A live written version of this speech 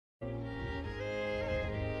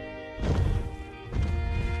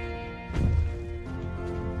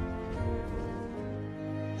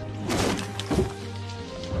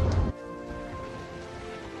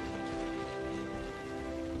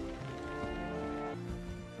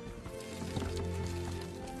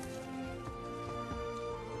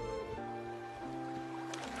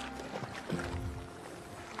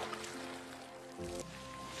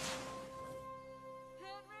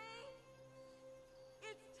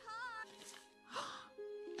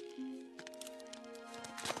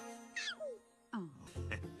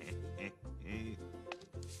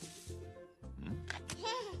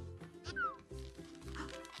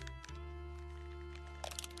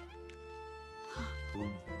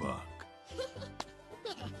buck.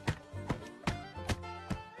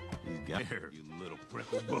 He's got hair, you little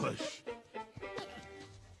prickle bush.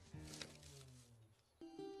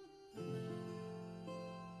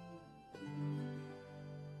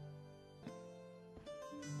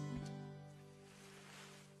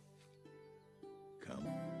 Come.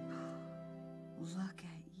 Look at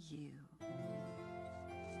you.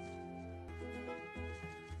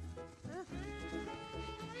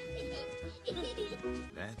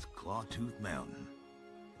 That's Clawtooth Mountain.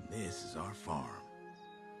 And this is our farm.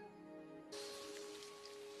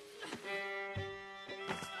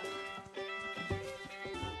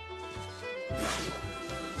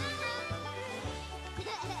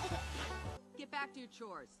 Get back to your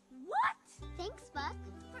chores. What? Thanks, Buck.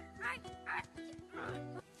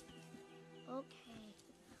 Okay.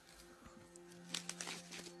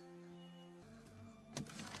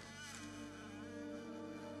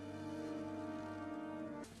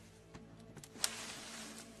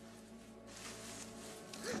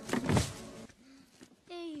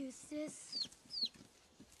 Hey, you sis.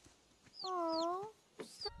 Oh.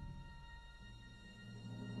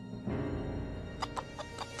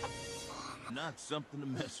 Not something to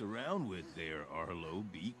mess around with there, Arlo.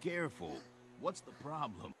 Be careful. What's the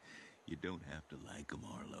problem? You don't have to like them,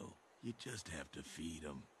 Arlo. You just have to feed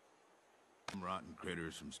them. Rotten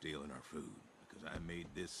critters from stealing our food, because I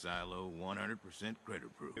made this silo 100%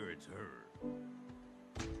 critter-proof. Here it's her.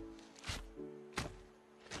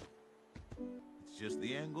 It's just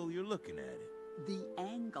the angle you're looking at it. The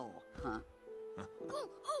angle, huh?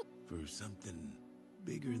 For something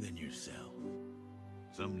bigger than yourself.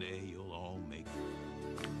 Someday you'll all make it.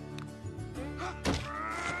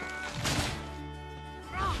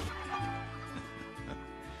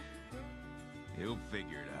 He'll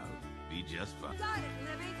figure it out. Be just fine. Got it,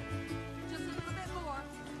 Libby. Just a little bit more.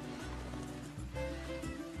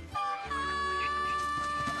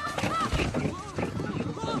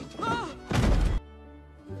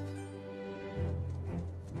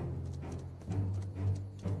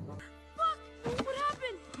 Buck, what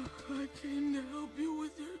happened? I came to help you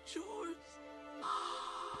with your chores.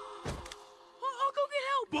 I'll go get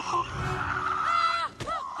help.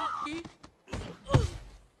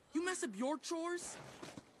 You mess up your chores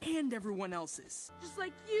and everyone else's. Just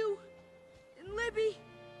like you and Libby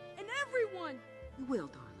and everyone. You will,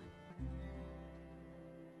 darling.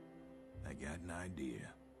 I got an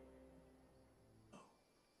idea. Oh,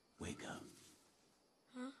 wake up.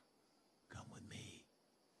 Huh? Come with me.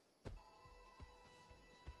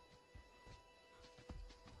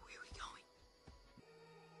 Where are we going?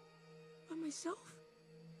 By myself?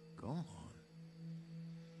 Go on.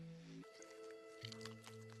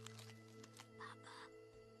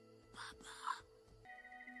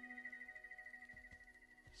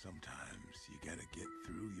 Sometimes you gotta get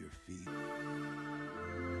through your feet.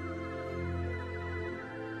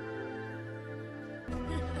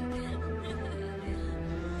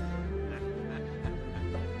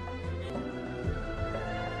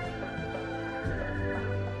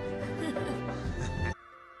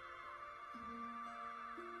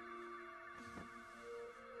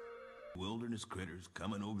 Wilderness critters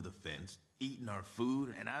coming over the fence, eating our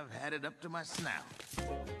food, and I've had it up to my snout.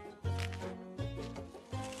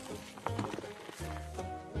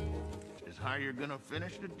 Is how you're gonna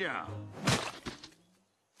finish the job.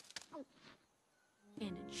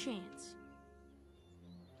 And a chance.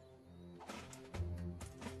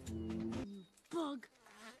 You bug.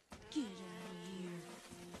 Get out of here.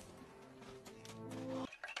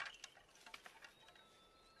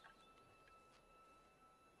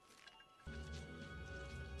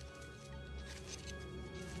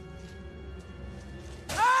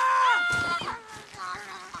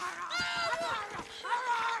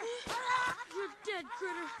 You're dead,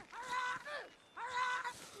 critter.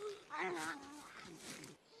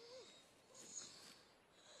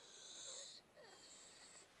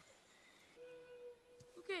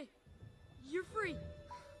 Okay, you're free.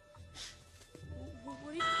 What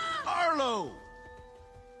are you? Arlo!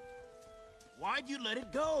 Why'd you let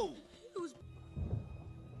it go? It was.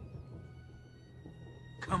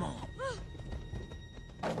 Come on.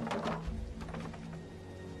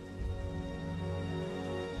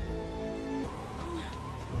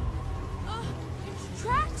 It's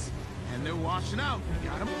tracks. And they're washing out.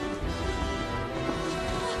 Got 'em?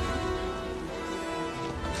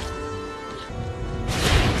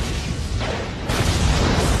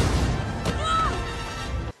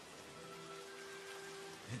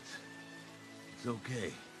 It's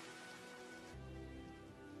okay.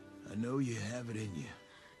 I know you have it in you.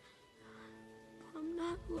 I'm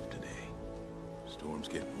not. Today. Storm's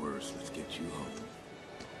getting worse. Let's get you home.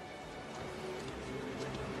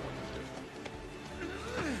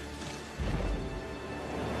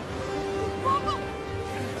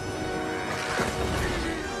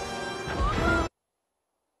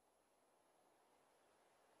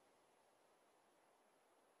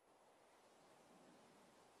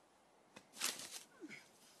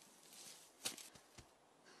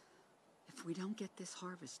 If we don't get this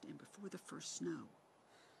harvest in before the first snow,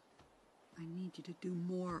 I need you to do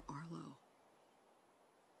more, Arlo.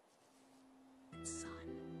 Son.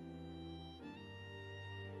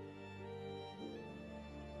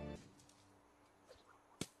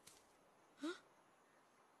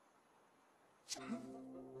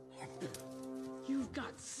 You've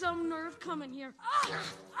got some nerve coming here.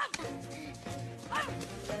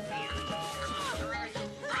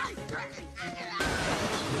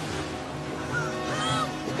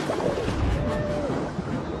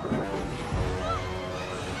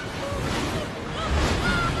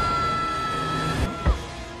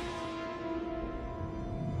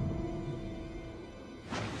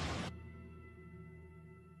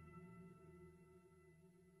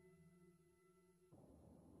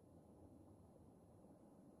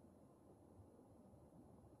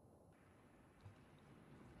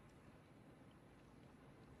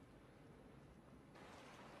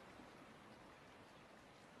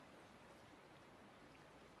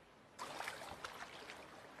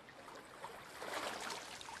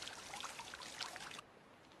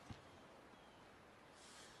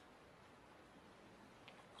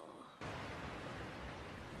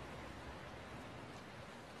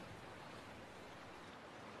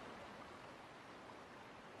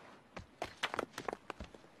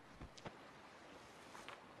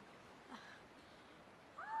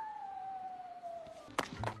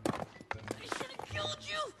 Killed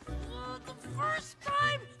you the first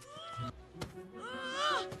time!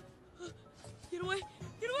 Get away!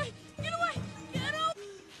 Get away! Get away! Get out!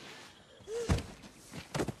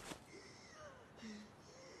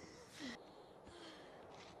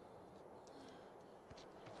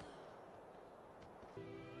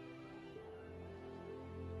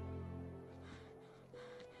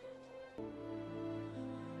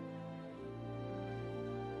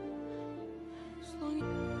 As long as...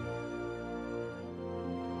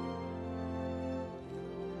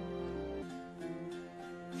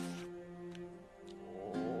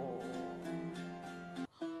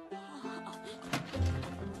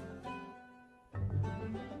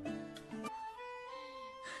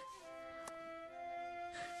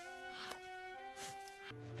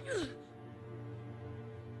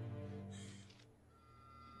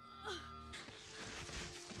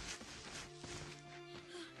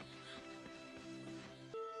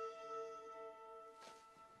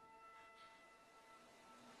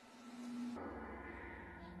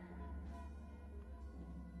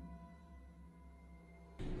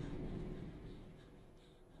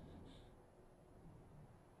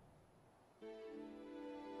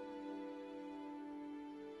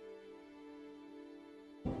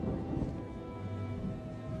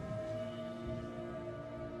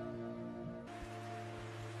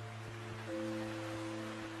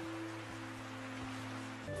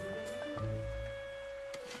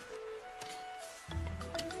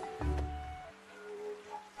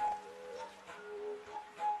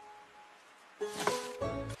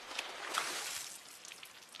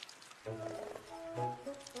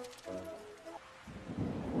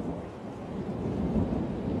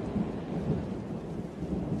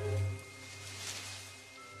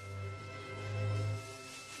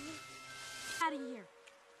 Out of here.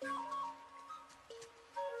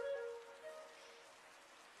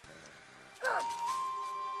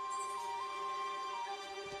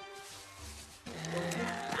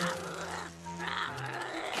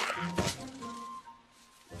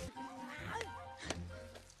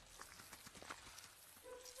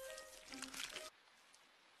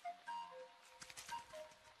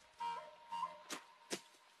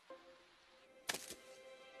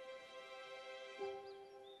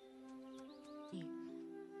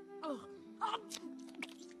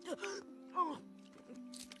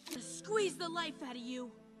 Squeeze the life out of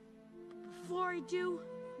you. Before I do...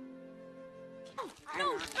 Oh,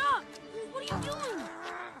 no, stop! What are you doing?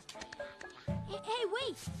 Hey,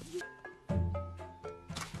 wait!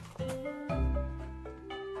 Where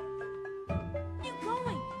are you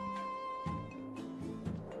going?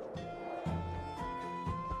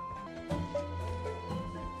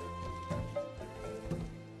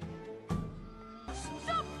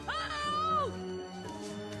 Stop! Ow!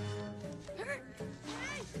 Hey!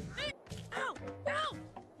 Ow! Ow!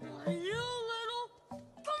 You little...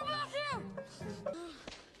 Come back here!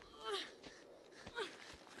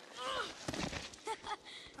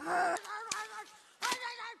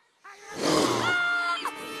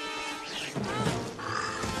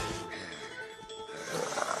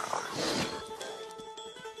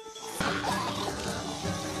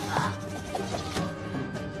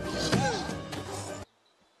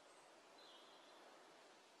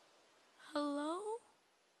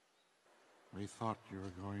 They thought you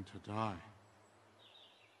were going to die.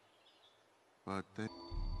 But they...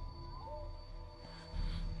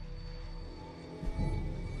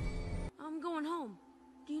 I'm going home.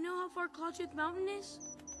 Do you know how far 𝗘𝗗𝗃𝗀𝗧 Mountain is?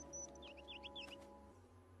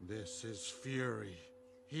 This is Fury.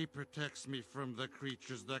 He protects me from the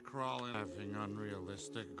creatures that crawl in having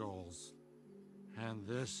unrealistic goals. And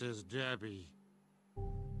this is Debbie.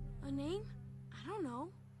 A name? I don't know.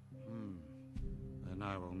 Then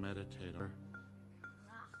I will meditate her.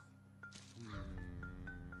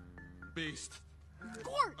 Beast.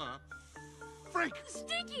 Gort! Freak!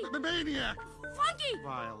 Stinky! Maniac! Funky!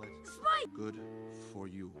 Violet. Spike! Good for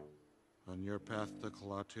you. On your path to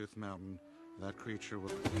𝗘𝗗𝗃𝗀𝗧 Mountain, that creature will...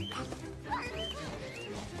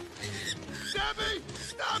 Debbie!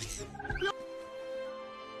 Stop!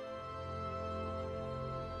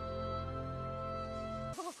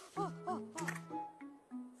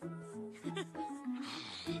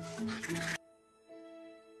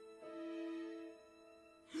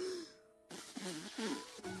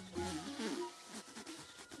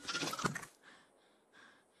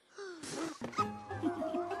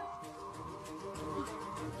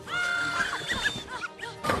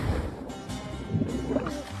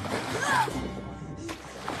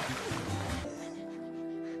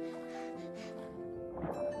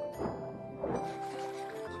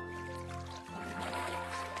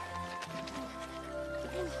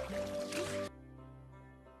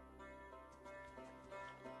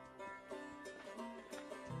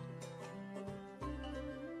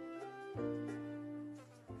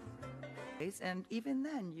 And even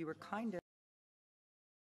then, you were kind of...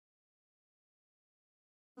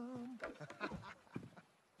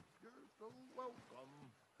 You're so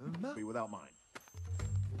welcome. Be without mine.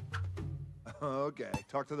 Okay,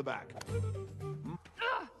 talk to the back.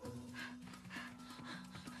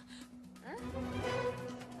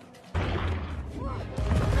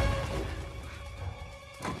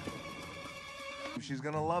 She's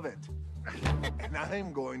gonna love it. And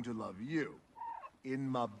I'm going to love you. In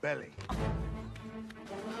my belly.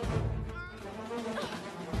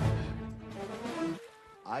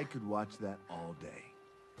 I could watch that all day.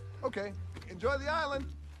 Okay, enjoy the island.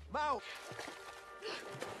 Mouth.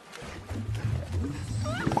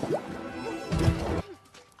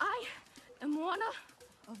 I am Moana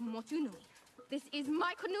of Motunui. This is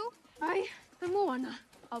my canoe. I am Moana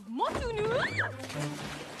of Motunui.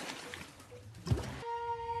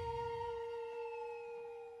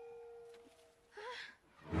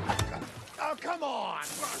 Oh, come on!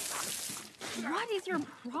 What is your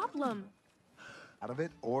problem? Out of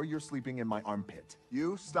it, or you're sleeping in my armpit.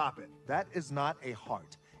 You stop it. That is not a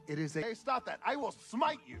heart. It is a... Hey, stop that. I will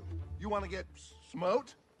smite you. You want to get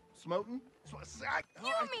smote? Smoten?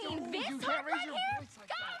 You mean this heart right here? Come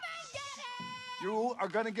and get it! You are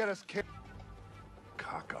gonna get us kicked.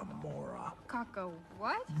 Kakamora. Kako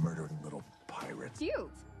what? Murdering little pirates.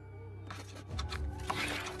 Cute.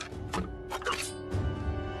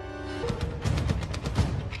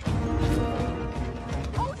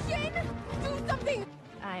 Ocean! Do something!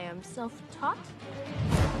 I am self-taught.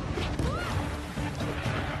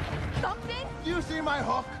 Something? You see my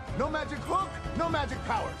hook? No magic hook, no magic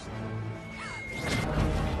powers.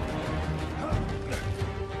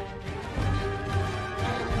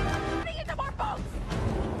 Bring it to more boats!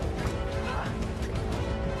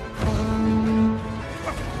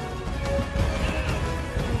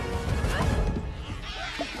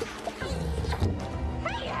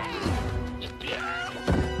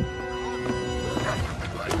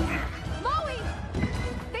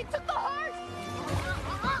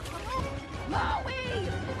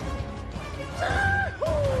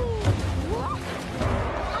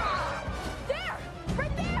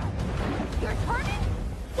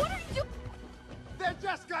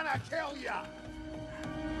 Kill ya!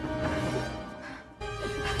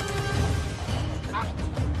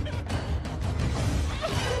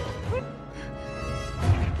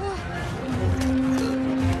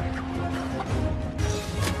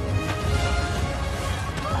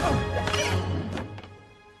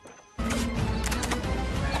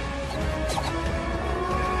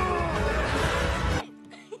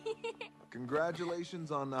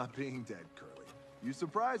 Congratulations on not being dead, Curly. You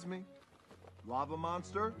surprised me. Lava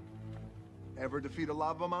monster? Ever defeat a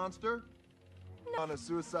lava monster? No. On a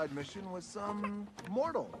suicide mission with some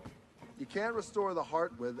mortal. You can't restore the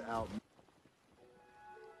heart without...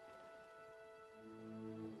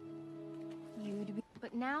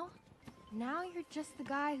 But now you're just the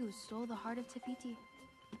guy who stole the heart of Te Fiti.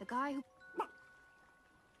 The guy who...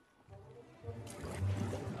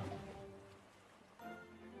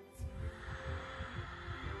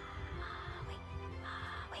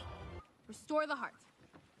 restore the heart.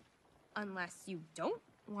 Unless you don't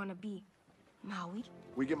want to be Maui,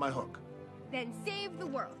 We get my hook. then save the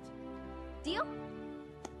world. Deal?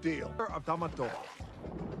 Deal. Of 𝗏𝗏𝗏𝗧.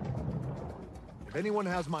 If anyone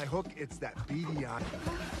has my hook, it's that beady eye.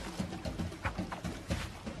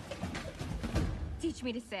 Teach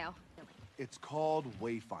me to sail. It's called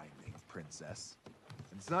wayfinding, princess.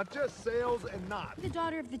 It's not just sails and knots. The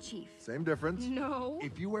daughter of the chief. Same difference. No.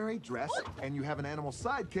 If you wear a dress and you have an animal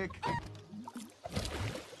sidekick...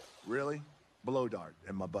 Really? Blow dart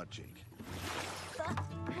in my butt cheek.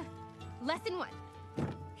 Lesson 1.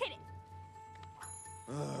 Hit it.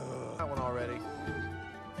 That one already.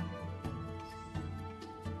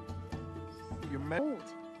 You're Old.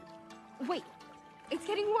 Wait, it's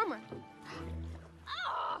getting warmer.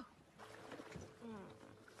 Ah!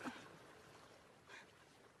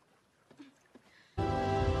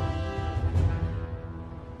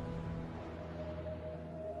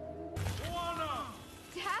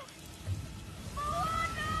 Dad?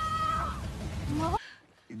 Moana!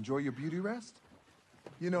 Enjoy your beauty rest?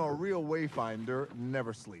 You know, a real wayfinder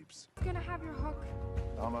never sleeps. Gonna have your hook.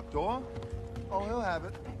 𝗏𝗏𝗏𝗧? Oh, he'll have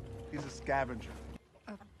it. He's a scavenger.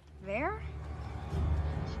 There?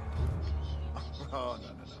 Oh, no.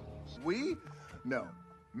 We? No.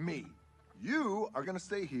 Me. You are gonna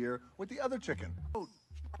stay here with the other chicken. Oh,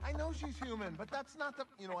 I know she's human, but that's not the...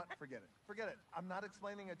 You know what? Forget it. Forget it. I'm not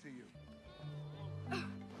explaining it to you.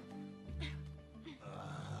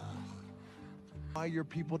 Why your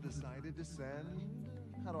people decided to send...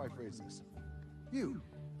 How do I phrase this? You.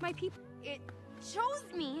 My people. It chose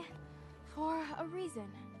me for a reason.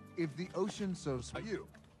 If the ocean so... You.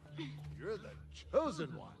 You're the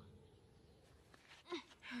chosen one.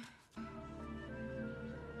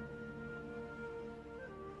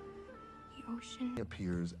 The ocean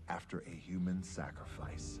Appears after a human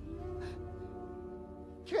sacrifice.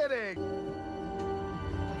 Kidding!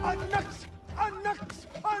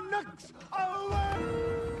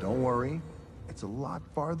 Don't worry, it's a lot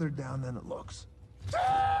farther down than it looks.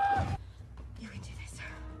 You can do this.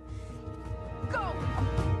 Go!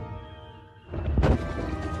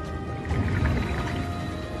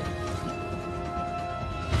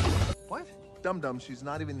 What? Dum-dum, she's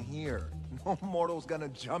not even here. No mortal's gonna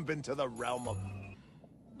jump into the realm of...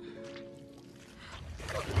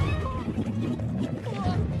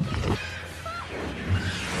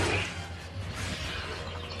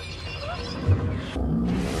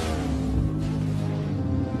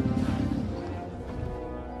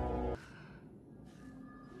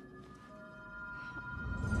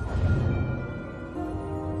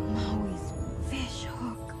 Maui's fish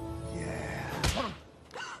hook.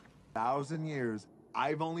 1,000 years,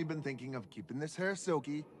 I've only been thinking of keeping this hair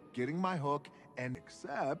silky, getting my hook, and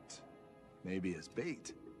except maybe as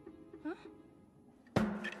bait.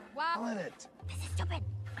 Wow. Killing it. This is stupid.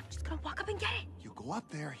 I'm just gonna walk up and get it. You go up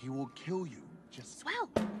there, he will kill you. Just Swell.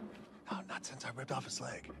 no, not since I ripped off his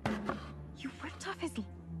leg. You ripped off his...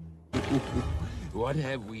 What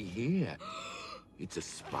have we here? It's a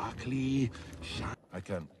sparkly shine. I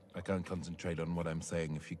can't concentrate on what I'm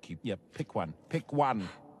saying if you keep... Yep, pick one. Pick one.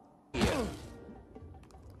 Because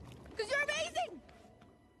you're amazing!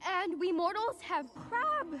 And we mortals have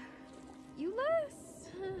crab-ulus.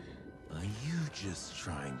 Are you just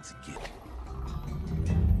trying to get...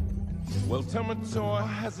 Well, 𝗏𝗏𝗏𝗧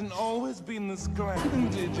hasn't always been this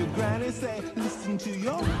grand. Did your granny say, listen to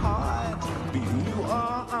your heart? Be who you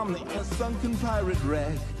are on the sunken pirate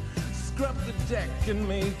wreck. Scrub the deck and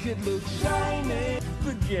make it look shiny.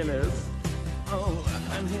 Beginners. Oh,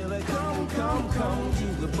 and here they come to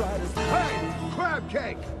the brightest... Hey, crab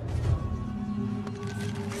cake!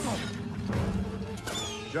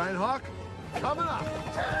 Giant hawk, coming up.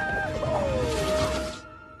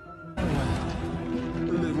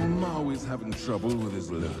 Little Maui's having trouble with his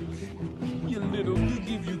luck. Your little to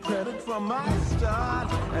give you credit from my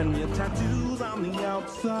start. And your tattoos on the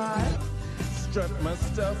outside. Strut my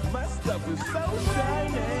stuff is so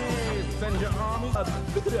shiny. Send your army up,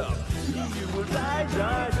 pick it up. You will die.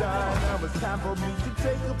 Now it's time for me to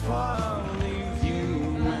take apart these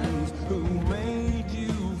humans who made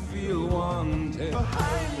you feel wanted.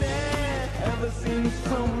 Behind me, ever seen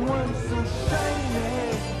someone so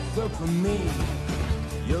shiny? So for me,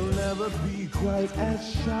 you'll never be quite as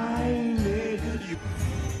shiny.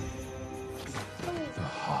 The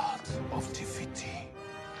heart of 𝗏𝗏𝗏𝗧.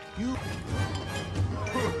 You...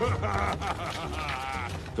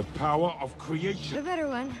 The power of creation. The better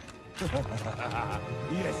one.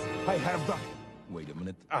 Yes, I have the... Wait a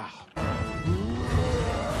minute.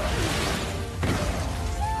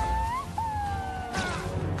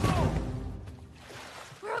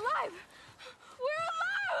 We're alive! We're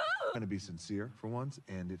alive! Gonna be sincere for once,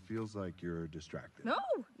 and it feels like you're distracted. No,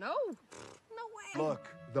 no. No way.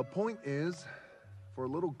 Look, the point is, for a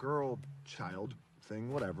little girl, child,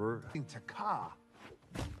 thing, whatever,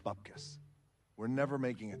 𝗘𝗗𝗶𝘁. We're never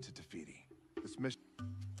making it to 𝗃𝗏𝗏. This mission...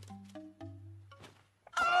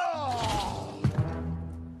 Oh!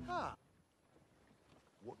 Huh.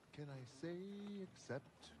 What can I say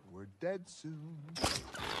except we're dead soon?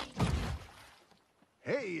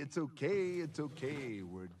 Hey, it's okay,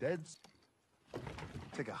 we're dead.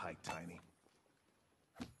 Take a hike, Tiny.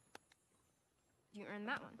 You earned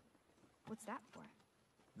that one. What's that for?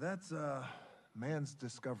 That's, man's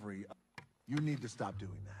discovery. You need to stop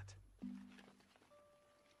doing that.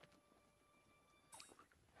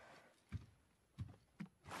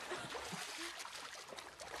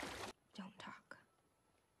 Don't talk.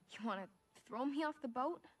 You want to throw me off the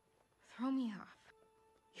boat? Throw me off.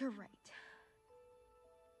 You're right.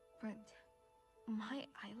 But my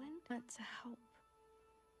island wants to help.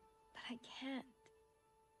 But I can't.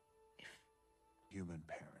 If Human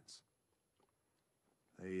parents.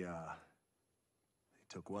 They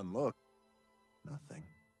took one look. Nothing.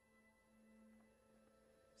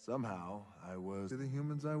 Somehow, to the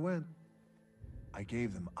humans I went. I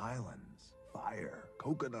gave them islands, fire,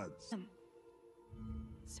 coconuts.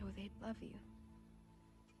 So they'd love you.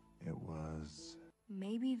 It was...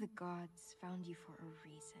 Maybe the gods found you for a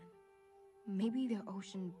reason. Maybe the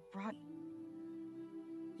ocean brought you.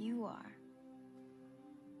 You are.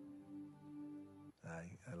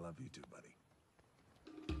 I love you too, buddy.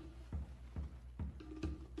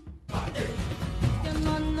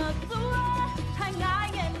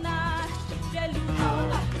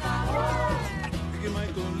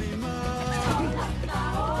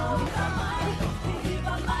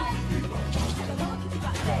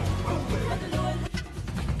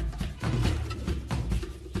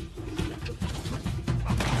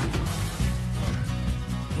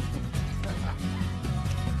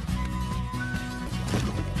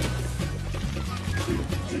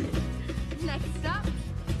 Next up,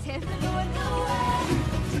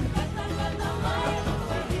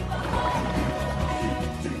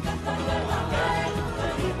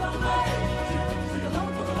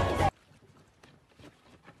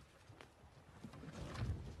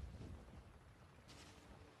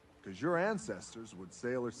 Because your ancestors would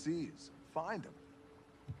sail the seas, find him.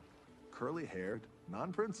 Curly-haired,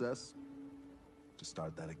 non-princess. To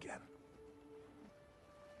start that again.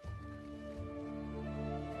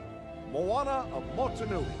 Moana of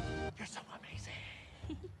Motunui. You're so amazing.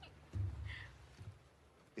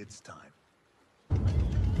 It's time.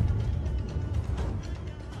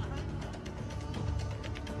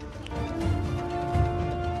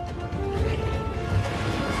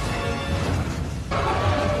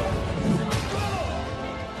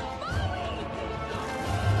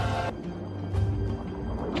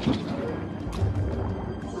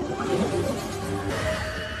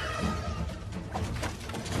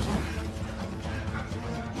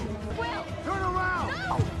 Turn around!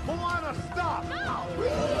 No! Moana, stop! No!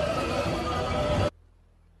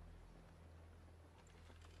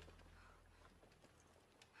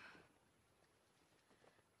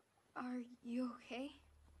 Are you okay?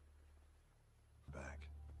 Back.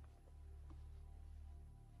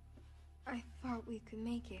 I thought we could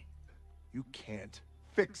make it. You can't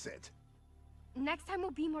fix it. Next time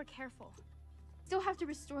we'll be more careful. Still have to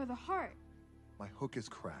restore the heart. My hook is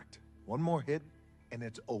cracked. One more hit, and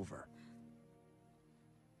it's over.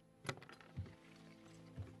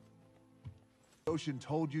 The ocean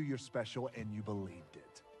told you you're special, and you believed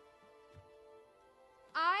it.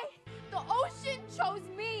 The ocean chose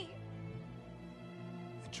me!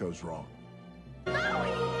 It chose wrong. Why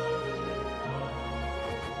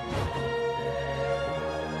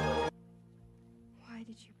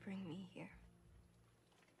did you bring me here?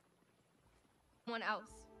 Someone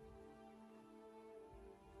else.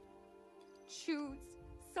 Choose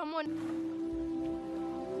someone.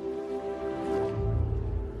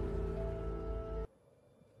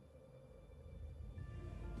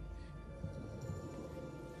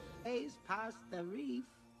 Days past the reef.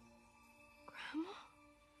 Grandma?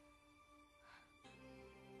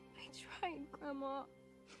 I tried, Grandma.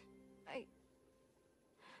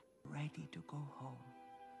 Ready to go home.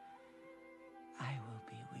 I will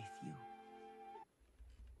be with you.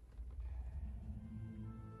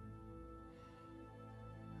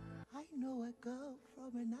 I know a girl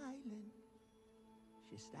from an island.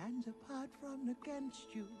 She stands apart from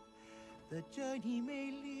against you. The journey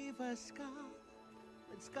may leave a scar,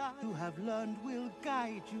 but scars you have learned will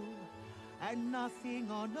guide you, and nothing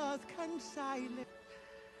on earth can silence.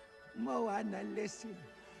 Moana, listen.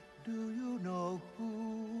 Do you know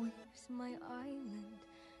who? It's my island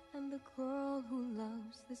and the girl who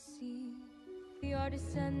loves the sea. We are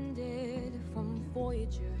descended from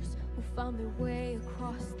voyagers who found their way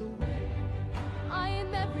across the world. I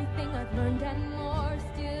am everything I've learned and more.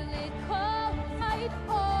 Still it comes. I'd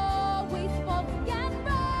always falling and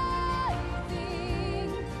rising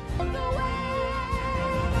on the way.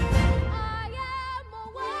 I am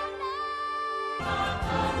Moana.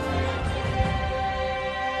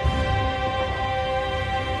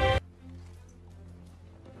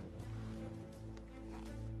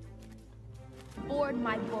 Board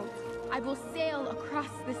my boat. I will sail across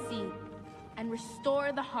the sea and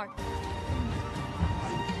restore the heart.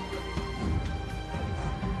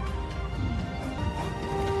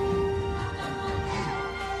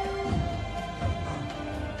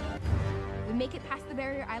 We make it past the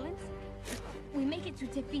barrier islands. We make it to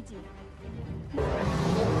𝗘𝗶𝗁𝗂.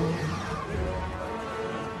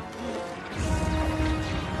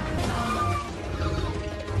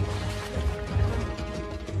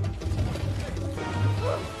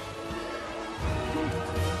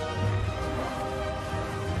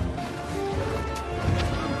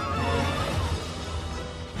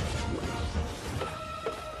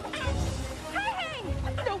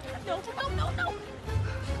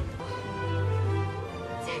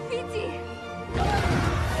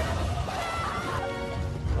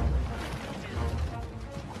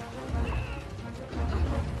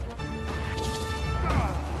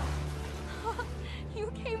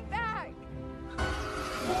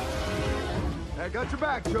 I got your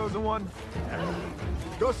back, chosen one.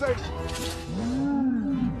 Go safe.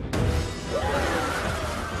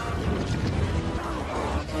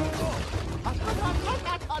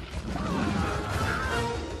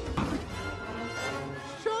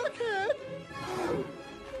 Sharkhead!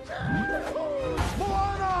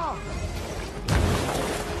 Moana!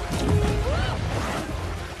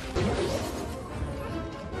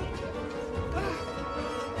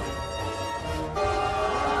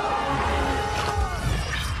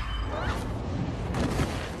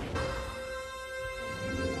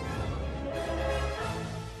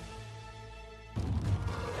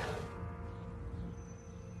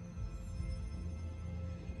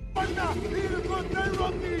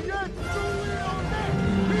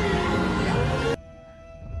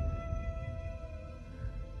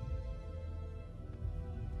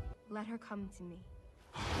 Let her come to me.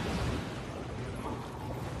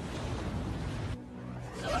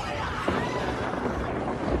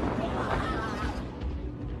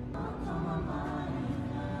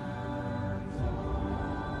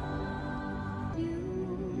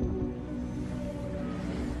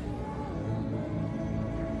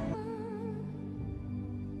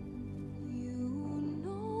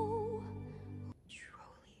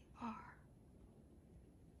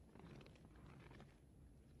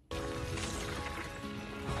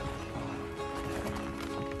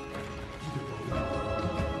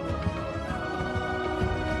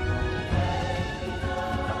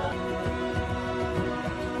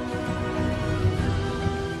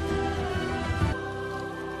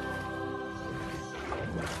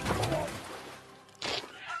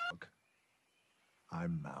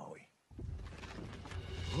 I'm Maui.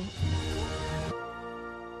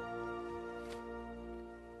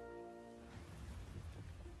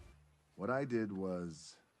 What I did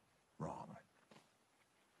was wrong.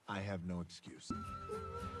 I have no excuse.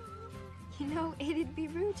 You know, it'd be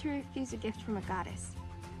rude to refuse a gift from a goddess.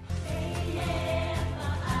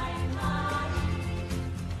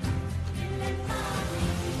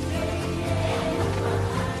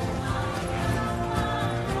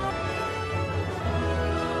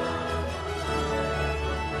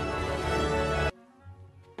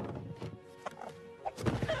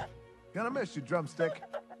 Gonna miss you, drumstick.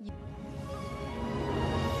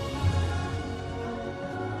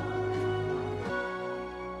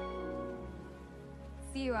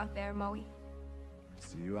 See you out there, Maui.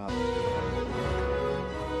 See you out there.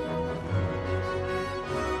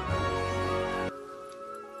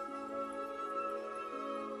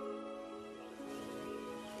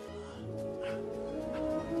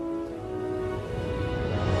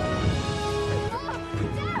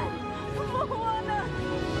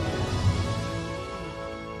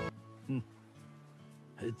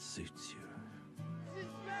 It suits you.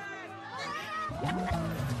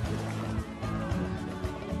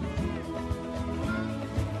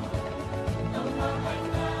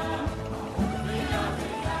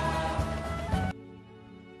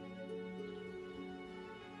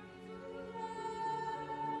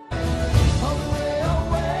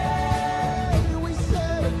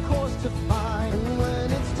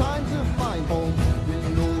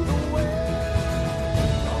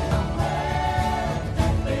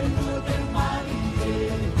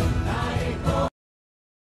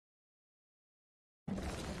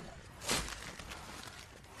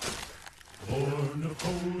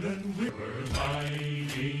 golden river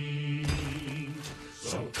lining.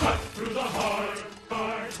 So cut through the heart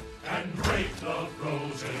and break the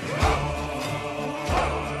frozen heart.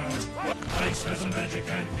 Ice has a magic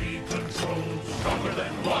and be controlled. Stronger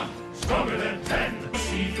than 1, stronger than 10.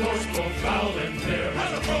 Sea force both foul and clear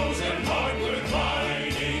has a frozen hardwood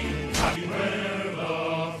lining. Happy where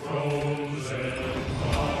the frozen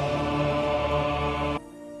heart.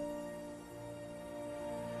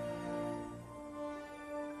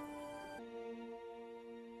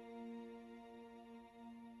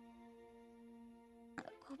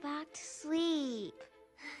 Go back to sleep.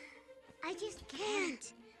 I just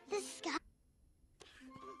can't. The sky.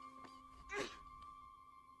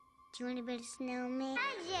 Do you want to build a snowman?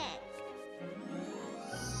 Magic!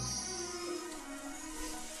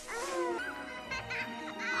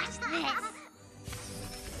 Watch this.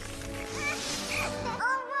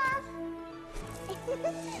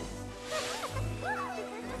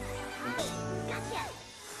 Gotcha!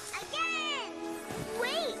 Again!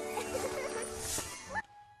 Wait!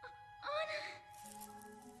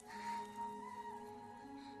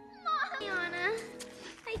 Anna,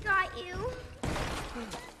 I got you.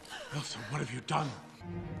 Elsa, what have you done?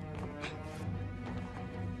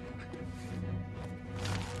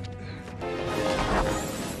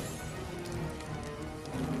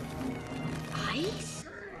 Ice?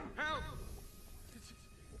 Help!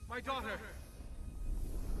 My daughter!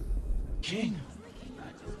 King.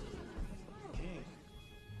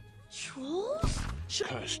 Trolls?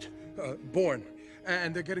 Cursed. Born.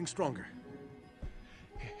 And they're getting stronger.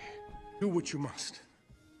 Do what you must.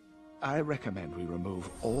 I recommend we remove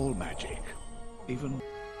all magic. Even...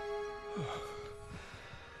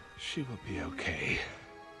 She will be okay.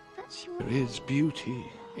 But she There is beauty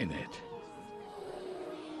in it.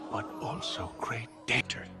 But also great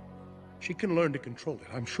danger. She can learn to control it,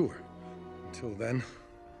 I'm sure. Until then...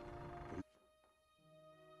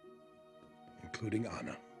 including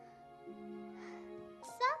Anna.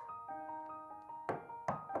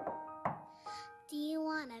 Do you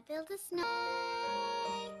want to build a snow?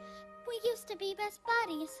 We used to be best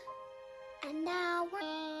buddies. And now we're...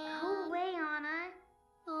 Go away, Anna.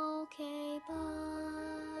 Okay,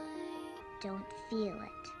 bye. Don't feel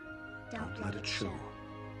it. Don't let it show.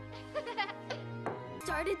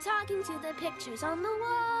 Started talking to the pictures on the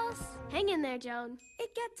walls. Hang in there, Joan.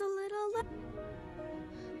 It gets a little...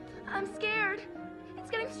 I'm scared. It's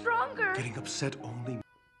getting stronger. Getting upset only...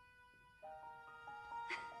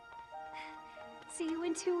 See you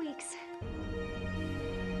in 2 weeks.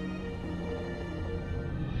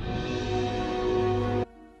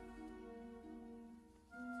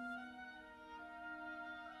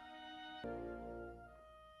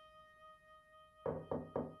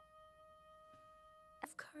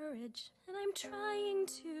 Have courage, and I'm trying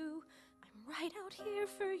to. I'm right out here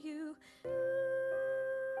for you.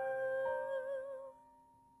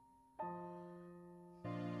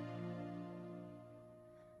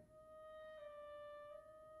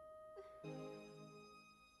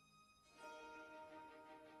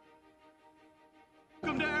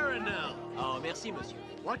 Welcome to Arendelle. Oh, merci, monsieur.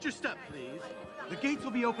 Watch your step, please. The gates will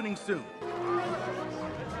be opening soon.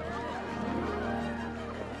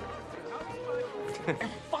 They're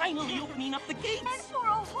finally opening up the gates! And for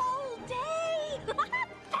a whole day!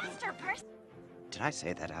 Faster, person! Did I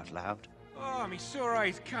say that out loud? Oh, me sore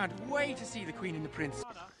eyes can't wait to see the Queen and the Prince.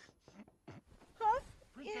 Huh?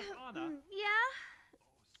 Princess Anna? Yeah?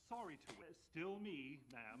 Sorry to... Still me,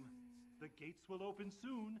 ma'am. The gates will open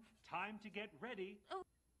soon. Time to get ready. Oh.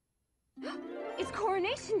 It's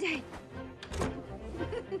Coronation Day!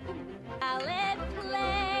 Salad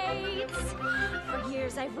plates! For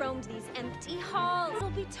years I've roamed these empty halls.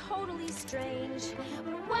 It'll be totally strange.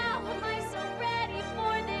 Wow, am I so ready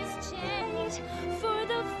for this change? For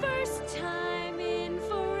the first time in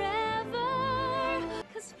forever.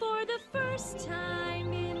 'Cause for the first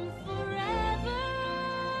time in forever.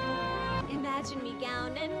 Imagine me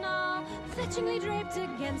gown and all, fetchingly draped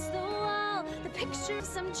against the wall. The picture of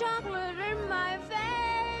some chocolate in my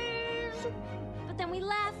face. But then we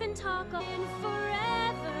laugh and talk in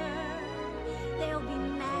forever. There'll be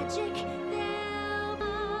magic, there'll be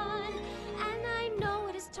fun. And I know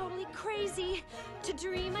it is totally crazy to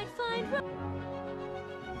dream I'd find...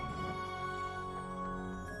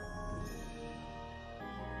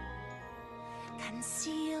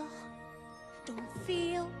 Conceal, don't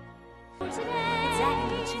feel. Today, it's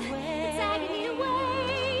agony to wait. It's agony to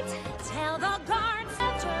wait. Tell the guards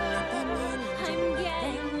after I'm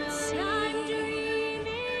getting what I'm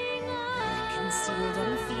dreaming of. Conceal,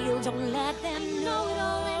 don't feel, don't let them know it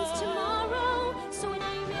all ends tomorrow. So I'm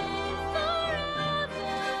in forever.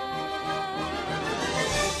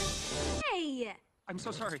 I'm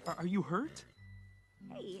so sorry. Are you hurt?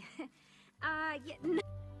 Hey. Yeah, no.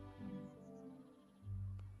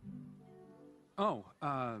 Oh,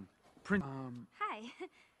 Prince. Hi.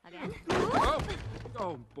 Again?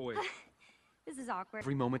 Oh, boy. This is awkward.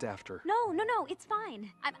 Every moment after. No, it's fine.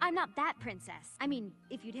 I'm not that princess. I mean,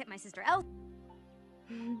 if you'd hit my sister Elsa.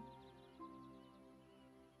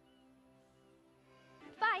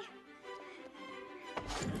 Bye.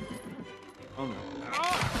 Oh, no.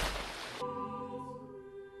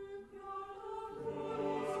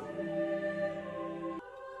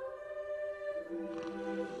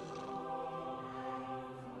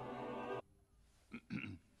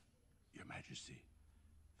 Your Majesty,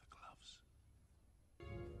 the gloves.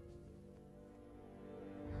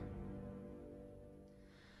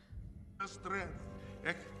 Strength,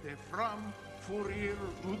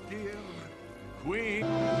 𝗙𝗱𝗏𝗡𝗓 Queen.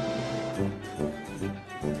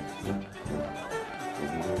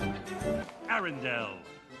 Arendelle.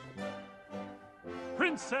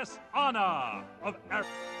 Princess Anna of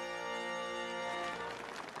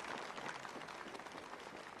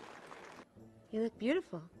You look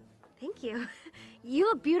beautiful. Thank you. You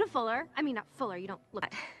look beautifuler. I mean, not fuller. You don't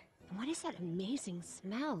look. What is that amazing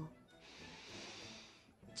smell?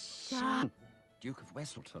 Duke of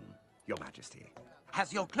Weselton, Your Majesty.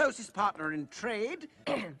 Has your closest partner in trade?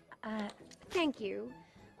 Thank you.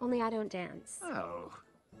 Only I don't dance. Oh.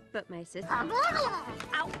 But my sister. Ow!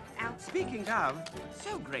 Ow! Speaking of,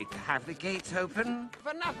 so great to have the gates open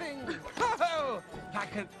for nothing. Ho-ho!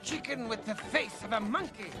 Like a chicken with the face of a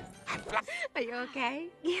monkey. Are you okay?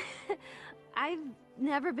 I've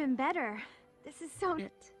never been better. This is so.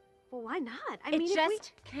 Well, why not? I mean,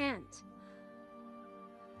 just can't.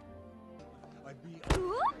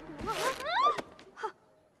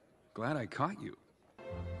 Glad I caught you. I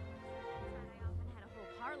often had a whole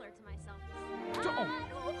parlor to myself.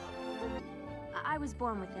 I was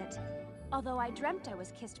born with it. Although I dreamt I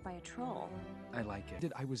was kissed by a troll. I like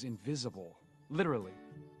it. I was invisible. Literally.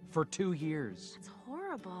 For 2 years. That's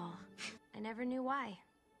horrible. I never knew why.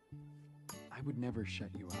 I would never shut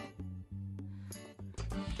you out.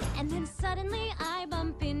 And then suddenly I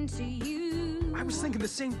bump into you. I was thinking the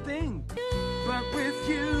same thing. But with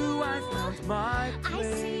you, I found my place.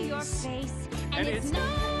 I see your face, and it's no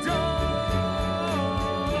door.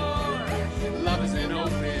 Love is an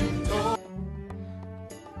open door.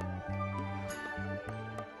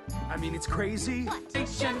 I mean, it's crazy.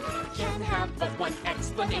 Can have but one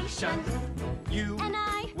explanation. You and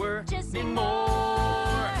I were just need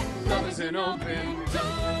more. Love is an open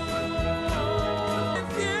door.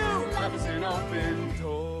 With you, love is an open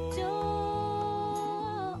door.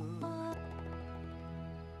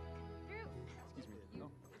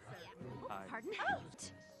 Pardon?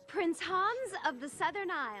 Prince Hans of the Southern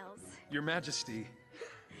Isles. Your Majesty.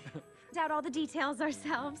 Out all the details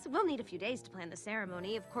ourselves. We'll need a few days to plan the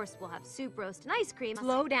ceremony. Of course, we'll have soup, roast, and ice cream.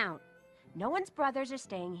 Slow down. No one's brothers are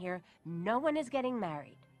staying here. No one is getting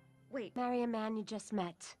married. Wait. Marry a man you just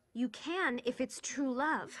met. You can if it's true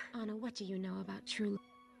love. Anna, what do you know about true love?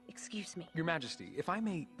 Excuse me. Your Majesty, if I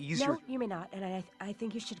may ease No, your... you may not, and I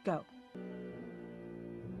think you should go.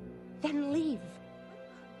 Then leave.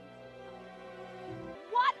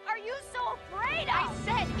 What are you so afraid of? I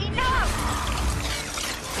said enough!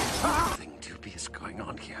 Something dubious going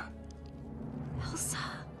on here. Elsa.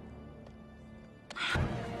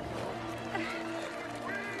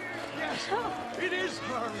 Yes, it is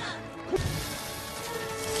her.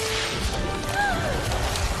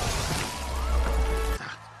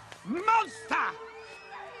 Monster!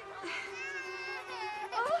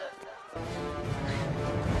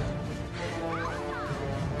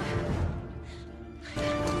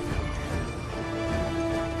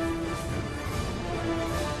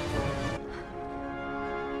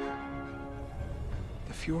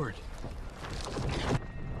 The fjord.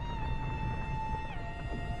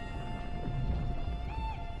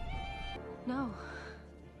 No.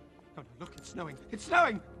 No, look, it's snowing. It's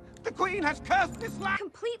snowing! The Queen has cursed this land!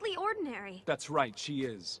 Completely ordinary. That's right, she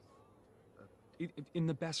is. In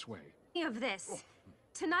the best way. Of this.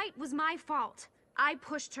 Tonight was my fault. I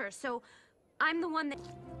pushed her, so I'm the one that...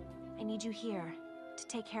 I need you here to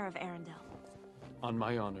take care of Arendelle. On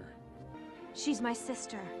my honor. She's my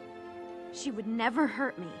sister. She would never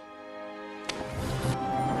hurt me.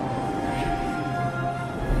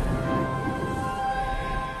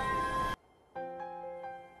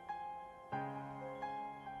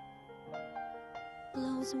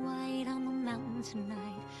 Blows white on the mountain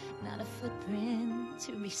tonight, not a footprint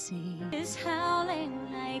to be seen. Is howling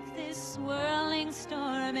like this swirling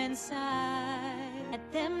storm inside. Let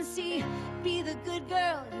them see, be the good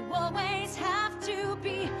girl you always have to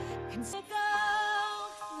be. Consider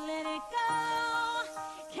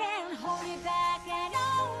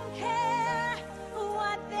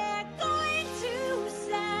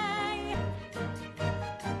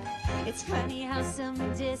It's funny how some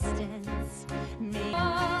distance may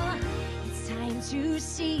fall. It's time to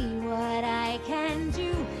see what I can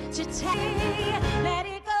do to take. Let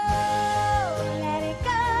it go, let it go.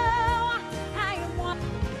 I want.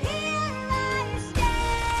 Here I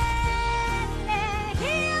stand,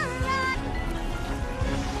 here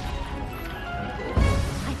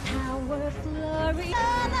my power flurry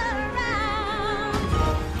all around,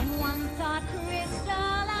 and one thought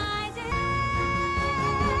crystallizes.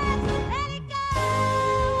 Let it go,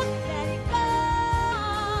 let it go.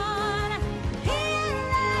 Here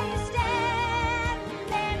I stand,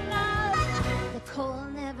 the cold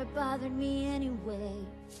never bothered me anyway.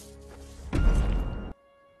 Elsa,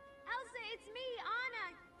 it's me, Anna.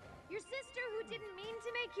 Your sister who didn't mean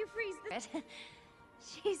to make you freeze the...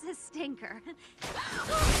 She's a stinker.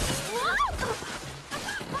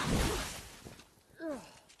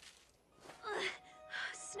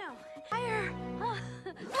 Snow. Fire.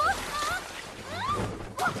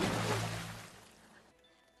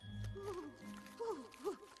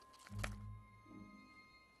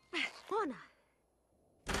 Anna.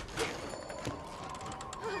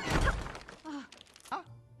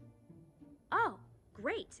 Oh,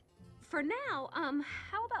 great. For now,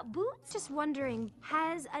 how about boots? Just wondering,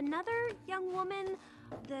 has another young woman,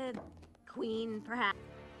 the queen, perhaps?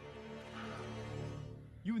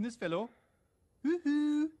 You and this fellow.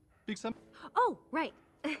 Woohoo! Pick some. Oh, right.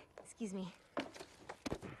 Excuse me.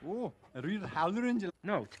 Oh, a real howler in July.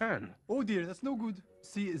 No, 10. Oh dear, that's no good.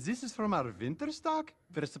 See, this is from our winter stock.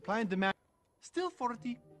 For supply and demand. Still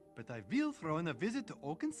 40. But I will throw in a visit to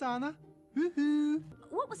Okensana. Woohoo!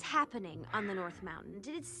 What was happening on the North Mountain?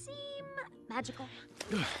 Did it seem magical?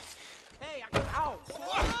 Hey, ow!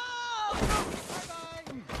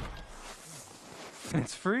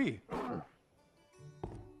 It's free.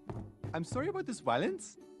 I'm sorry about this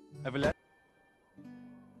violence. I will let.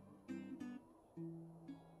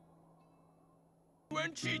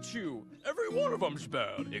 𝗀𝗡𝗁. Every one of them's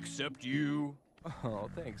bad, except you. Oh,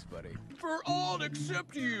 thanks, buddy. For all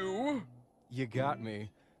except you. You got me.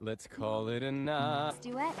 Let's call it a night.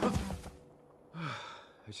 Do it.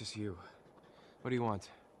 It's just you. What do you want?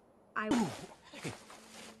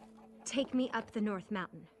 Take me up the North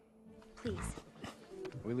Mountain, please.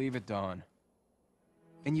 We leave at dawn.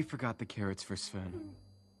 And you forgot the carrots for Sven.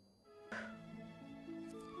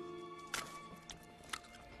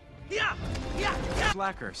 Yeah!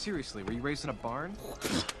 Slacker, seriously, were you raised in a barn?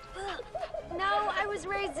 No, I was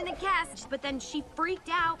raised in a cast, but then she freaked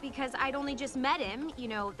out because I'd only just met him, you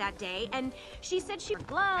know, that day, and she said she would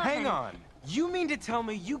glove. Hang on! You mean to tell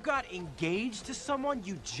me you got engaged to someone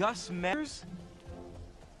you just met?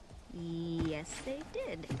 Yes, they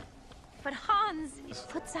did. But Hans,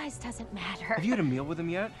 foot size doesn't matter. Have you had a meal with him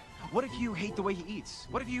yet? What if you hate the way he eats?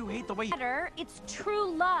 What if you hate the way he... It's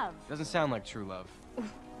true love. Doesn't sound like true love.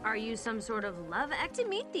 Are you some sort of love act to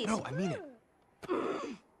meet these? No, I mean it.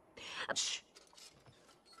 Shh.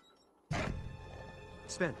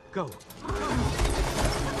 Sven, go.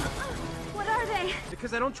 What are they?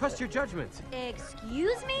 Because I don't trust your judgment.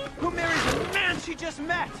 Excuse me? Who marries the man she just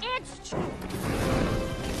met? It's true.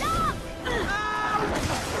 Stop!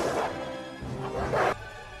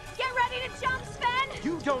 Get ready to jump, Sven!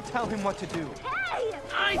 You don't tell him what to do. Hey!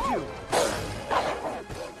 I do!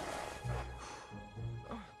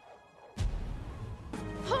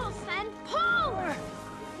 Pull, Sven! Pull!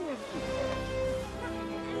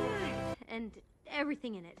 And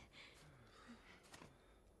everything in it.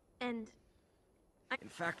 And... In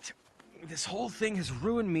fact, this whole thing has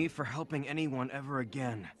ruined me for helping anyone ever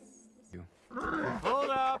again. Hold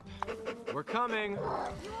up! We're coming! You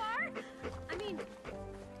are? I mean...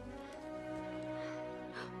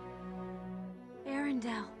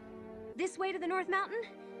 Arendelle. This way to the North Mountain?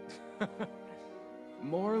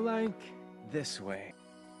 More like this way.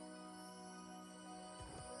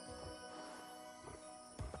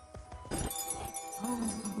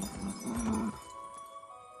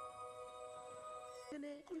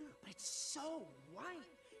 But it's so white.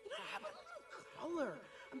 You don't have a color.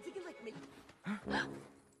 I'm thinking like maybe...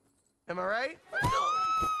 Am I right?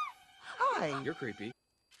 Hi. You're creepy.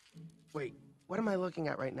 Wait, what am I looking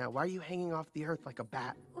at right now? Why are you hanging off the earth like a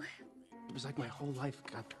bat? It was like my whole life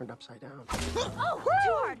got turned upside down. Oh,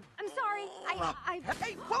 too hard. I'm sorry.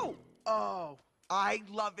 Hey, whoa! Oh, I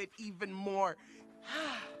love it even more.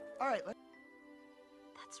 All right,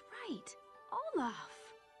 That's right. Olaf.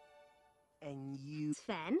 And you...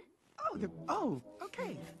 Sven? Oh,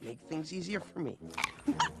 okay. Make things easier for me.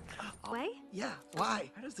 Way? Yeah, why?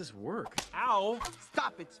 How does this work? Ow!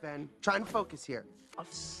 Stop it, Sven. Try and focus here.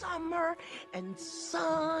 Of summer and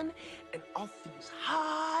sun and all things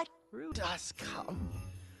hot. Really? Does come.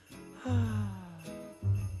 A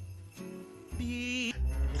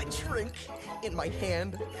drink in my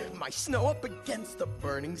hand, my snow up against the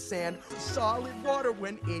burning sand, solid water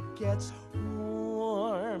when it gets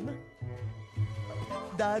warm.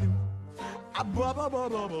 Da-doo,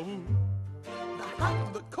 ah-ba-ba-ba-ba-ba-boo. The hot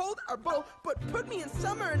and the cold are both, but put me in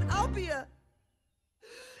summer and I'll be a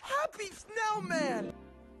happy snowman.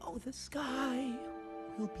 Oh, the sky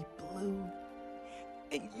will be blue,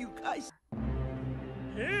 and you guys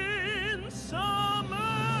in summer.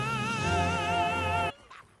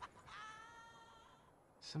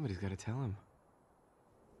 Somebody's got to tell him.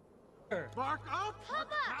 Bark up!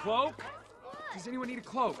 Cloak? Does anyone need a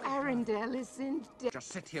cloak? Arendelle isn't dead.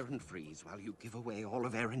 Just sit here and freeze while you give away all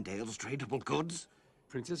of Arendale's tradable goods.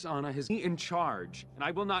 Princess Anna has me in charge, and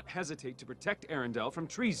I will not hesitate to protect Arendelle from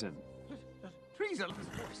treason. Treason?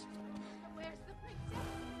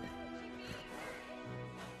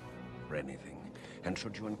 For anything, and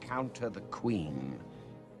should you encounter the Queen,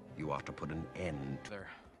 you ought to put an end to her.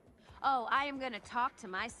 Oh, I am gonna talk to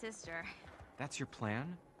my sister. That's your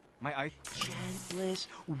plan? Gentlest,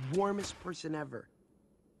 warmest person ever.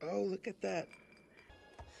 Oh, look at that.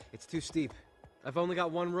 It's too steep. I've only got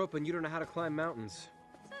one rope and you don't know how to climb mountains.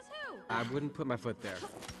 Says who? I wouldn't put my foot there.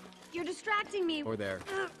 You're distracting me. Or there.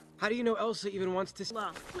 How do you know Elsa even wants to...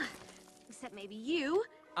 Well, except maybe you.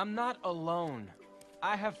 I'm not alone.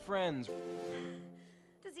 I have friends.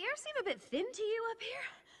 Does the air seem a bit thin to you up here?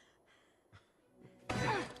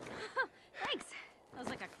 Thanks. That was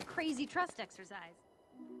like a crazy trust exercise.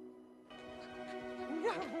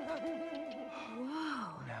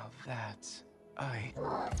 Whoa. Now that's... All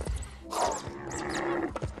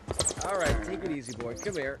right, take it easy, boy.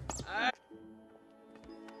 Come here.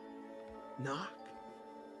 Knock.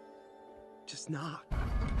 Just knock.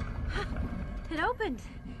 It opened.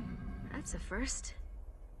 That's a first.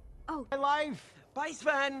 Oh. My life. Bye,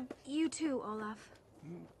 Sven. You too, Olaf.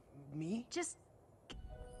 Me? Just...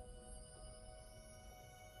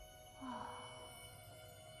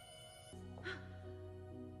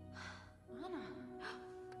 Anna.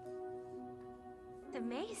 It's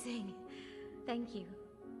amazing. Thank you.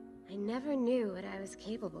 I never knew what I was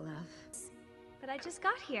capable of. But I just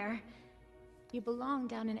got here. You belong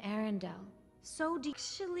down in Arendelle. So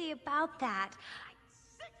actually about that.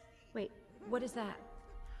 Wait, what is that?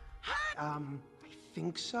 I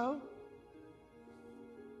think so.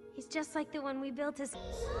 He's just like the one we built as...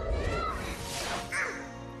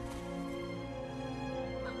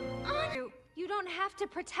 You don't have to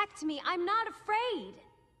protect me. I'm not afraid.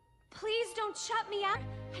 Please don't shut me out.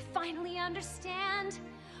 I finally understand.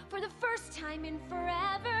 For the first time in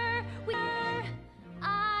forever,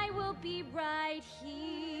 I will be right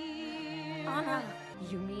here. Anna.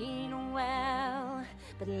 You mean well,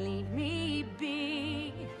 but leave me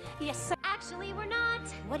be. Yes, sir. Actually, we're not.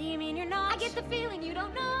 What do you mean you're not? I get the feeling you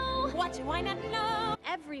don't know. What do I not know?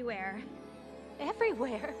 Everywhere.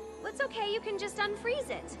 Everywhere? Well, it's okay, you can just unfreeze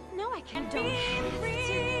it. No, I can't. Don't have to be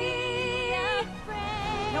afraid.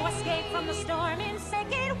 No escape from the storm in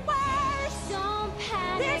second worst. Don't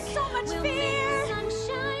panic. There's so much we'll fear. Make the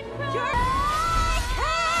sunshine bright.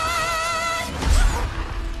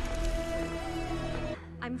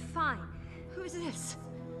 I'm fine. Who's this?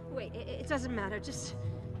 Wait, it doesn't matter. Just...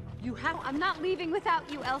 You have... I'm not leaving without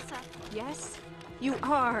you, Elsa. Yes, you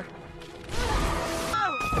are.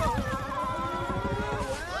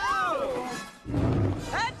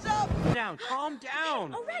 Heads up! Down, calm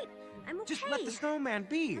down. All right, I'm okay. Just let the snowman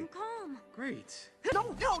be. I'm calm. Great.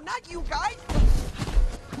 No, not you guys!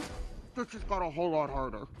 This just got a whole lot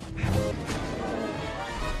harder.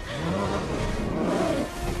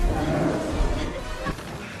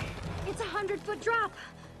 It's a 100-foot drop.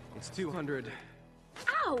 It's 200.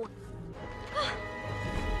 Ow!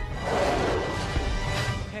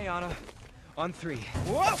 Okay, Anna. On 3.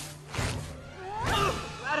 Whoa!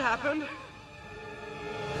 That happened.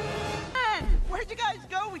 Man, where'd you guys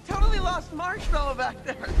go? We totally lost Marshmallow back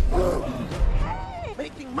there.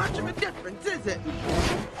 Making much of a difference, is it?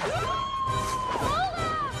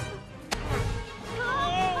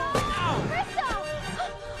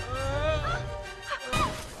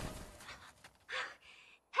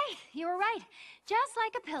 Hey, you were right. Just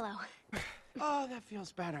like a pillow. Oh, that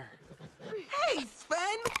feels better. Hey,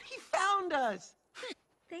 Sven! He found us!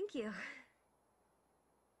 Thank you.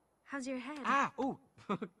 How's your head? Ah, ooh.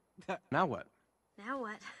 Now what? Now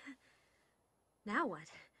what? Now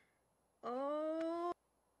what? Oh...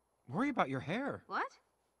 Worry about your hair. What?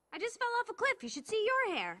 I just fell off a cliff. You should see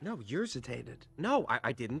your hair. No, yours hesitated. No,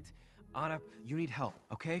 I didn't. Anna, you need help,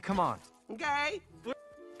 okay? Come on. Okay.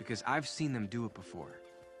 Because I've seen them do it before.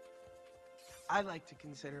 I like to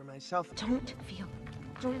consider myself... Don't feel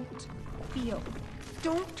Don't feel.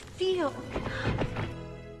 Don't feel.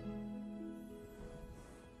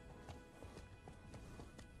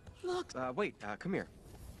 Look. Wait, come here.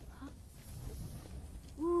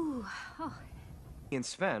 Ooh, oh, Me and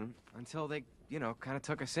Sven, until they, you know, kind of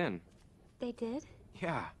took us in. they did?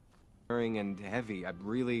 Yeah. And heavy. I'm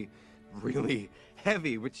really, really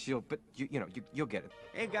heavy, which but you'll get it.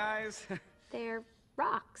 Hey, guys. They're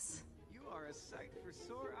rocks. You are a sight for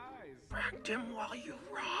sore eyes. Protect him while you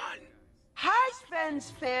run. Hi,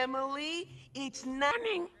 Sven's family. It's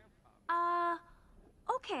Nanning.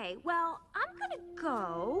 Okay, well, I'm gonna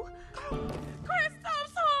go.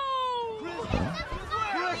 Kristoff's home!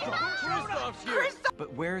 Kristoff's here!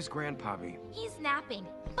 But where's Grandpappy? He's napping.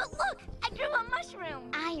 But look, I grew a mushroom.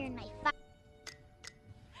 Iron my fi-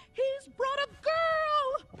 He's brought a girl!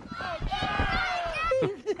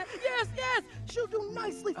 Yes, she'll do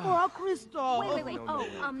nicely for our Kristoff. Wait. No.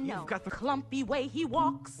 No. You've got the Clumpy way he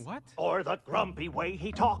walks. What? Or the grumpy way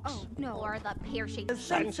he talks. Oh, no. Or the pear-shaped.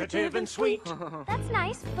 Sensitive and sweet. That's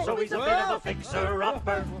nice, but... So he's a bit of a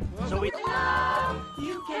fixer-upper. So he...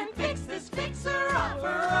 You can fix this fixer-upper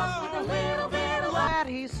up with a little bit of love.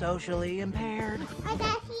 He's socially impaired. I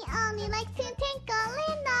bet he only likes to tinkle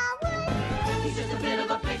in the woods. He's just a bit of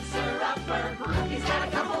a fixer-upper. He's got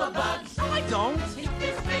a couple of bugs. No, I don't.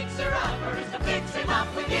 This fixer-upper is to fix him up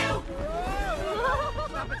with you.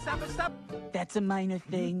 Stop. That's a minor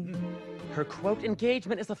thing. Her quote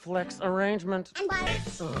engagement is a flex arrangement.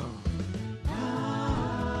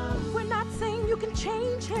 We're not saying you can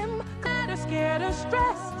change him. Kinda scared or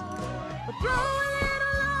stressed. But throw a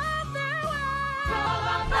little love their way. All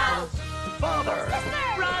about Father!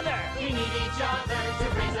 sister, brother. We need each other to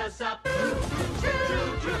raise us up.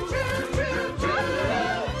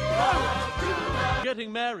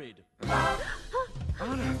 Getting married.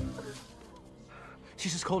 Anna.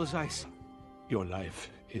 She's as cold as ice. Your life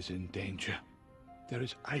is in danger. There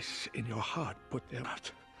is ice in your heart, put there out.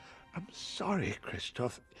 I'm sorry,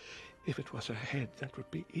 Kristoff. If it was a head, that would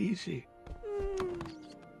be easy.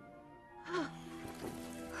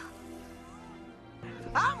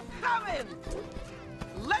 I'm coming!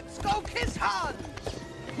 Let's go kiss Hans!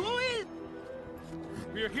 Who is...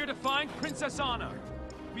 We are here to find Princess Anna.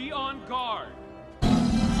 Be on guard.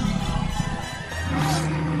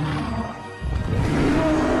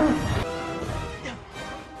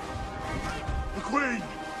 The Queen!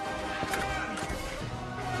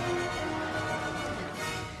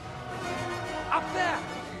 Up there!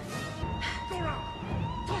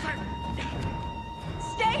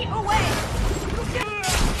 Stay away!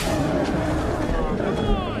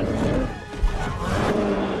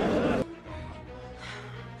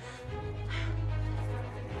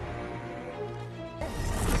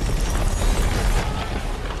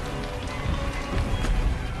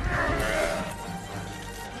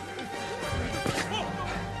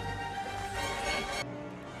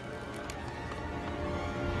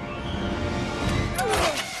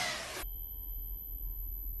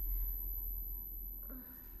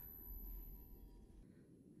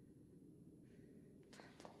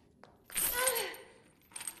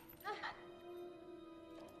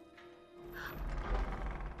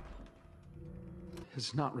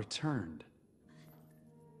 Has not returned.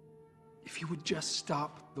 If you would just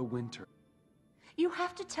stop the winter. You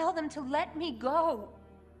have to tell them to let me go.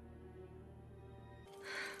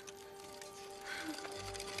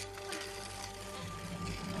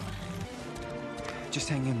 Just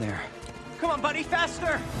hang in there. Come on, buddy,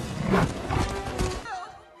 faster!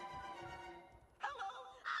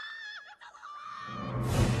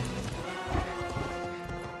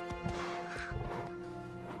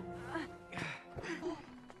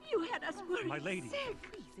 You had us worried. My lady. Sick.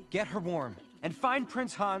 Get her warm and find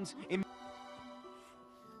Prince Hans in...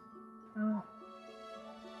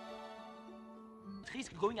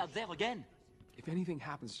 Risk going out there again. If anything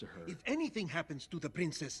happens to her... If anything happens to the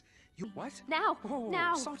princess, you... What? Now!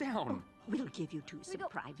 Now! Slow down. We'll give you two some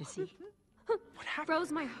privacy. What happened?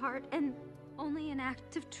 Froze my heart, and only an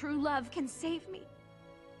act of true love can save me.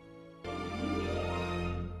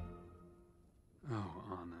 Oh,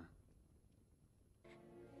 Anna.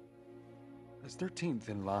 As 13th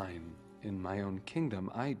in line in my own kingdom,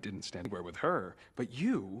 I didn't stand anywhere with her. But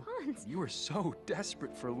you, Hans. you were so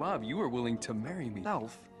desperate for love, you were willing to marry me.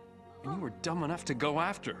 And you were dumb enough to go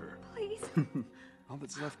after her. Please. All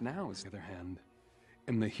that's left now is, on the other hand,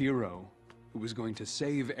 am the hero who was going to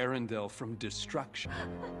save Arendelle from destruction.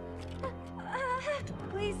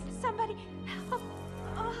 Please, somebody help.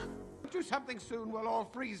 Do something soon, we'll all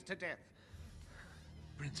freeze to death.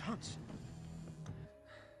 Prince Hans.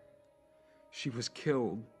 She was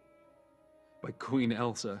killed by Queen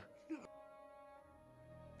Elsa.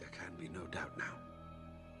 be no doubt now.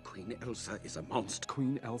 Queen 𝗀𝗚 is a monster.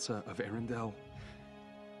 Queen 𝗀𝗚 of Arendelle,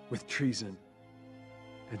 with treason,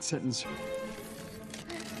 and sentence her.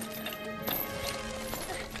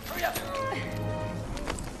 Hurry up!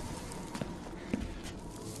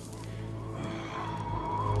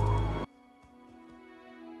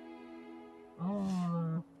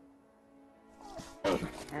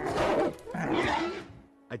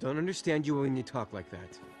 I don't understand you when you talk like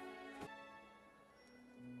that.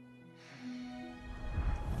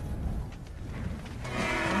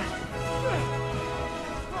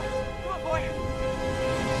 Come on, boy!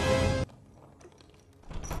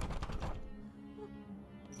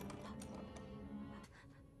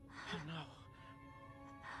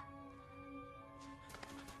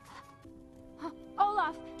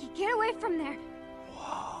 Olaf, get away from there.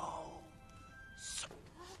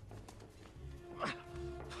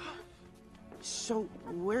 So,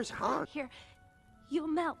 where's Han? Here, you'll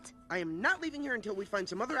melt. I am not leaving here until we find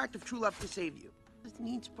some other act of true love to save you. It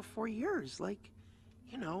needs before yours, like,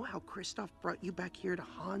 you know, how Kristoff brought you back here to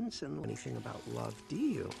Hans and anything about love, do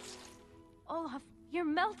you? Olaf, you're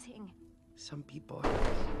melting. Some people are...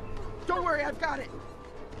 Don't worry, I've got it!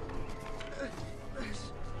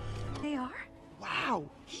 They are?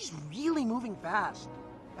 Wow, he's really moving fast.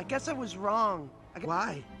 I guess I was wrong.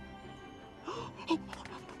 Why? Oh,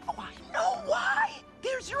 I know why!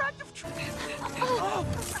 There's your act of truth! Oh.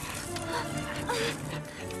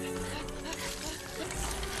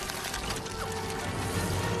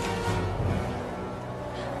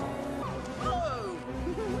 Oh.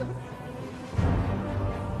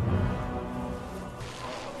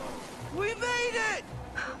 We made it!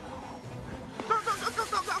 Go, go, go, go,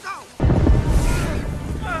 go, go, go!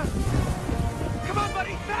 Come on,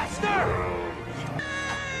 buddy, faster!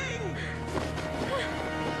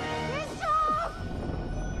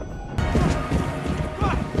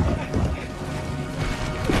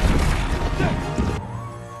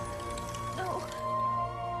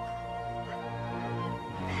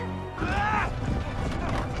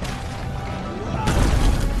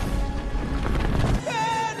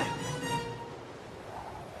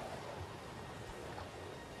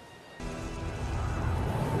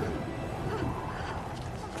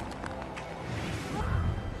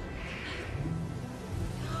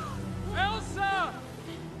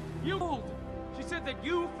 She said that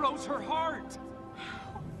you froze her heart.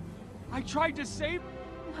 I tried to save...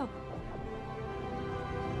 No.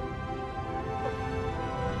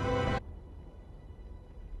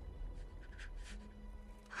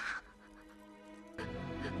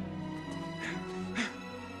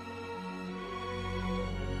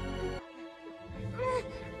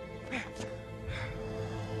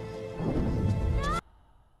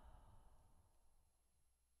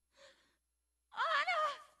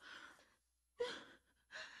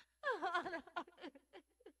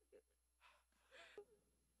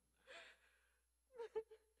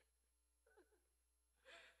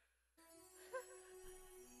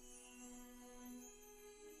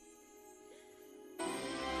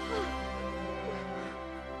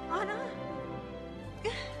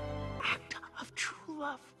 Act of true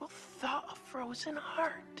love will thaw a frozen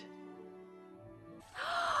heart.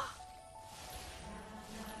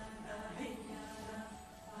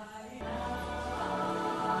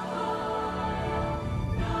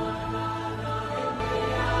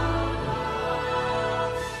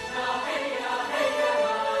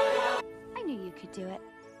 I knew you could do it.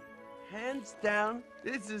 Hands down,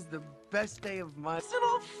 this is the best day of my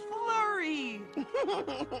little flurry.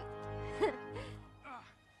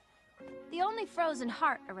 The only frozen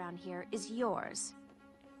heart around here is yours.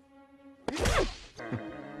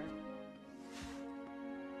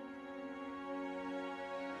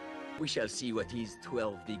 We shall see what his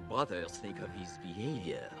 12 big brothers think of his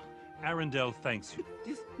behavior. Arendelle thanks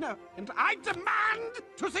you. No, and I demand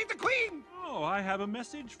to see the Queen! Oh, I have a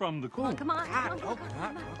message from the Queen. Come on, come on, come on,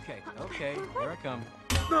 come on. Okay, here I come.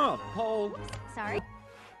 Paul. Sorry.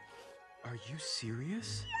 Are you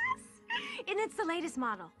serious? And it's the latest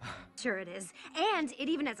model. Sure it is. And it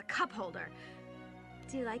even has a cup holder.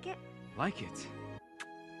 Do you like it? Like it?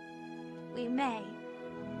 We may.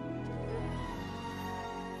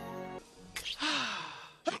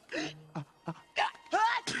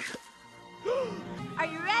 Are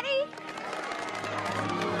you ready?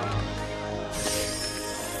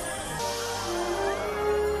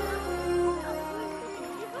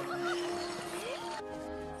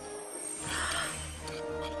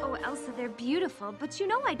 Oh, Elsa, they're beautiful, but you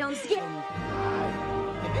know I don't skip.